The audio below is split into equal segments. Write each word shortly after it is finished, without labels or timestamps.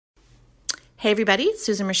Hey everybody,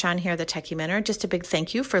 Susan Mershon here, the Techie Mentor. Just a big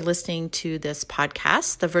thank you for listening to this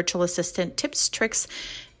podcast, the Virtual Assistant Tips, Tricks,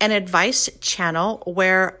 and Advice channel,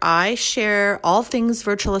 where I share all things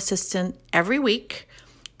virtual assistant every week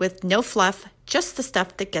with no fluff, just the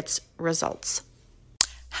stuff that gets results.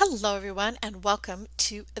 Hello everyone and welcome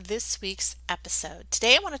to this week's episode.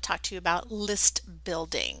 Today I want to talk to you about list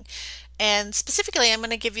building. And specifically, I'm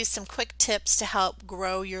going to give you some quick tips to help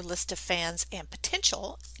grow your list of fans and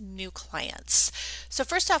potential new clients. So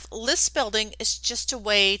first off, list building is just a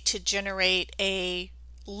way to generate a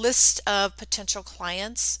list of potential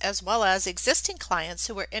clients as well as existing clients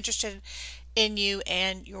who are interested in you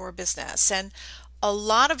and your business. And a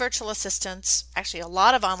lot of virtual assistants, actually a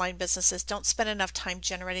lot of online businesses, don't spend enough time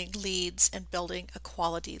generating leads and building a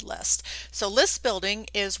quality list. So list building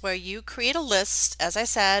is where you create a list, as I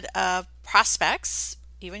said, of prospects,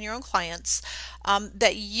 even your own clients,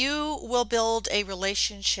 that you will build a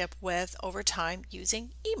relationship with over time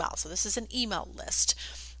using email. So this is an email list.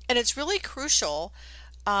 And it's really crucial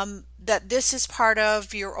that this is part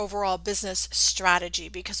of your overall business strategy,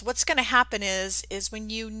 because what's going to happen is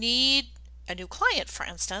when you need a new client, for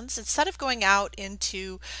instance, instead of going out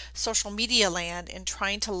into social media land and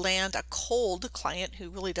trying to land a cold client who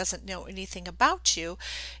really doesn't know anything about you,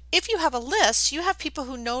 if you have a list, you have people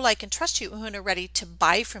who know, like, and trust you, who are ready to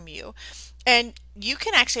buy from you. And you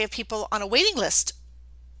can actually have people on a waiting list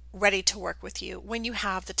ready to work with you when you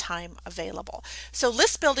have the time available. So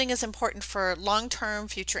list building is important for long-term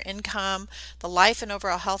future income, the life and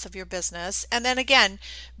overall health of your business. And then again,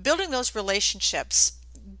 building those relationships,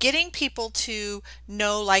 getting people to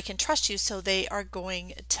know, like, and trust you so they are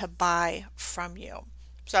going to buy from you.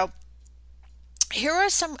 So here are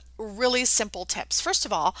some really simple tips. First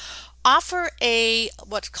of all, offer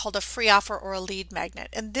what's called a free offer or a lead magnet.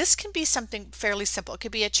 And this can be something fairly simple. It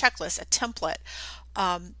could be a checklist, a template,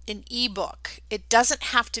 an ebook. It doesn't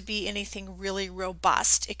have to be anything really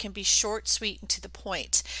robust. It can be short, sweet, and to the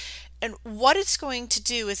point. And what it's going to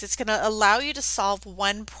do is it's going to allow you to solve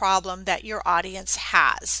one problem that your audience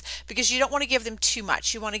has, because you don't want to give them too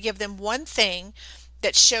much. You want to give them one thing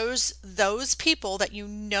that shows those people that you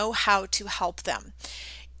know how to help them.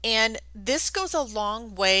 And this goes a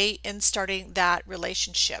long way in starting that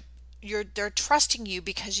relationship. They're trusting you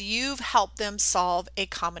because you've helped them solve a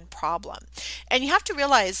common problem. And you have to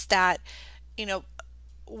realize that,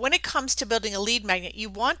 when it comes to building a lead magnet, you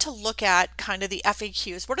want to look at kind of the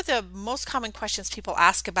FAQs. What are the most common questions people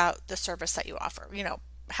ask about the service that you offer?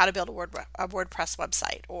 How to build a WordPress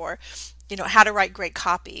website, or, how to write great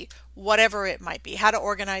copy, whatever it might be, how to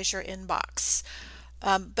organize your inbox.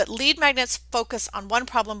 But lead magnets focus on one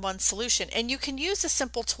problem, one solution, and you can use a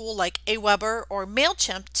simple tool like Aweber or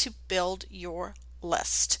MailChimp to build your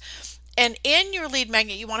list. And in your lead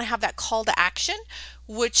magnet, you want to have that call to action,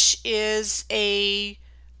 which is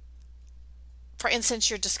for instance,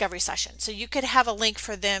 your discovery session. So you could have a link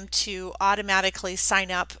for them to automatically sign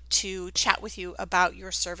up to chat with you about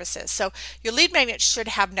your services. So your lead magnet should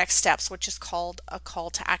have next steps, which is called a call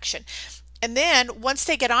to action. And then once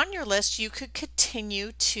they get on your list, you could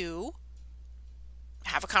continue to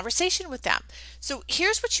have a conversation with them. So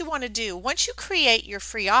here's what you want to do. Once you create your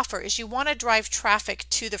free offer, is you want to drive traffic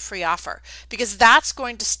to the free offer, because that's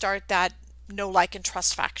going to start that know, like, and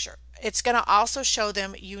trust factor. It's going to also show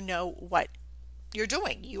them you know what you're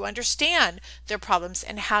doing. You understand their problems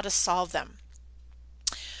and how to solve them.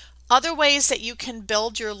 Other ways that you can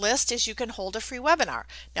build your list is you can hold a free webinar.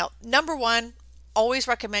 Now, number one, always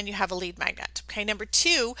recommend you have a lead magnet. Okay, number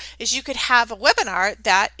two is you could have a webinar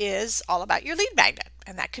that is all about your lead magnet,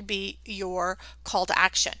 and that could be your call to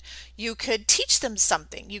action. You could teach them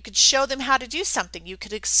something. You could show them how to do something. You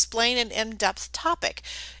could explain an in-depth topic.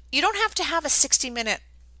 You don't have to have a 60-minute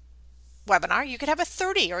webinar. You could have a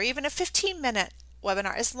 30 or even a 15-minute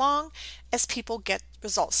webinar, as long as people get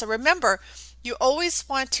results. So remember, you always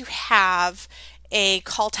want to have a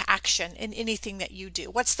call to action in anything that you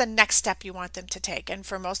do. What's the next step you want them to take? And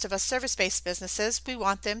for most of us service-based businesses, we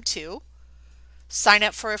want them to sign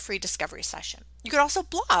up for a free discovery session. You could also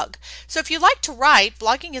blog. So if you like to write,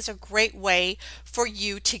 blogging is a great way for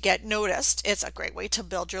you to get noticed. It's a great way to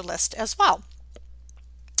build your list as well.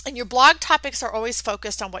 And your blog topics are always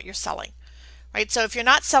focused on what you're selling, right? So if you're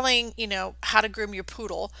not selling, how to groom your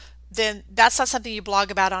poodle, then that's not something you blog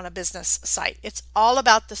about on a business site. It's all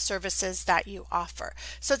about the services that you offer.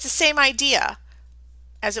 So it's the same idea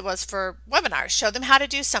as it was for webinars. Show them how to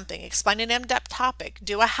do something, explain an in-depth topic,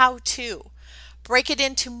 do a how-to, break it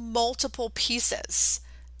into multiple pieces,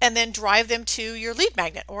 and then drive them to your lead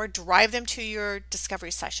magnet or drive them to your discovery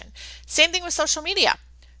session. Same thing with social media.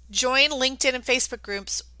 Join LinkedIn and Facebook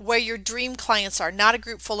groups where your dream clients are, not a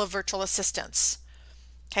group full of virtual assistants.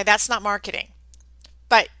 Okay, that's not marketing.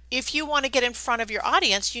 But if you want to get in front of your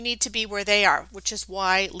audience, you need to be where they are, which is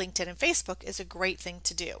why LinkedIn and Facebook is a great thing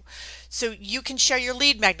to do. So you can share your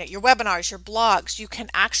lead magnet, your webinars, your blogs. You can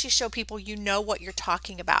actually show people you know what you're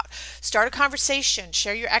talking about. Start a conversation,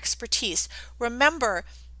 share your expertise. Remember,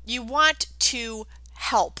 you want to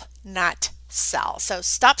help, not sell. So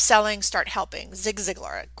stop selling, start helping. Zig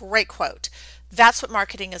Ziglar, a great quote. That's what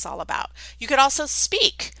marketing is all about. You could also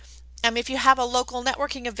speak. If you have a local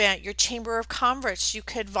networking event, your chamber of commerce, you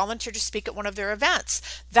could volunteer to speak at one of their events.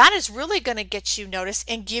 That is really going to get you noticed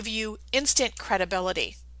and give you instant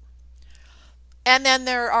credibility. And then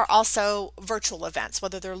there are also virtual events,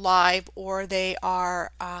 whether they're live or they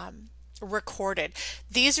are recorded.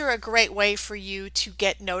 These are a great way for you to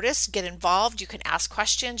get noticed, get involved. You can ask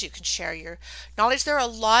questions, you can share your knowledge. There are a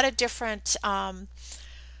lot of different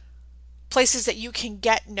places that you can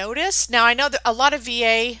get noticed. Now, I know that a lot of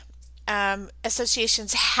VA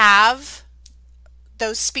associations have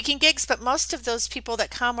those speaking gigs, but most of those people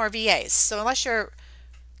that come are VAs. So unless you're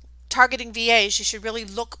targeting VAs, you should really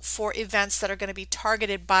look for events that are going to be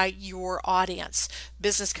targeted by your audience,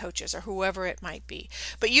 business coaches or whoever it might be.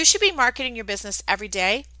 But you should be marketing your business every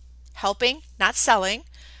day, helping, not selling.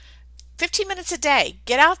 15 minutes a day.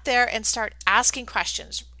 Get out there and start asking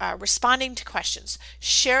questions, responding to questions,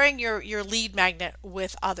 sharing your lead magnet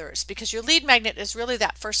with others, because your lead magnet is really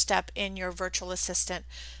that first step in your virtual assistant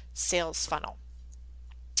sales funnel.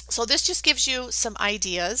 So this just gives you some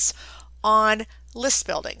ideas on list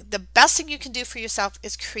building. The best thing you can do for yourself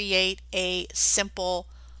is create a simple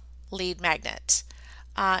lead magnet.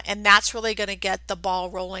 And that's really going to get the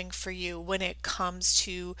ball rolling for you when it comes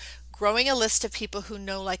to growing a list of people who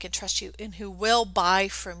know, like, and trust you and who will buy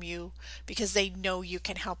from you because they know you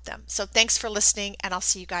can help them. So thanks for listening, and I'll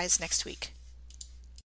see you guys next week.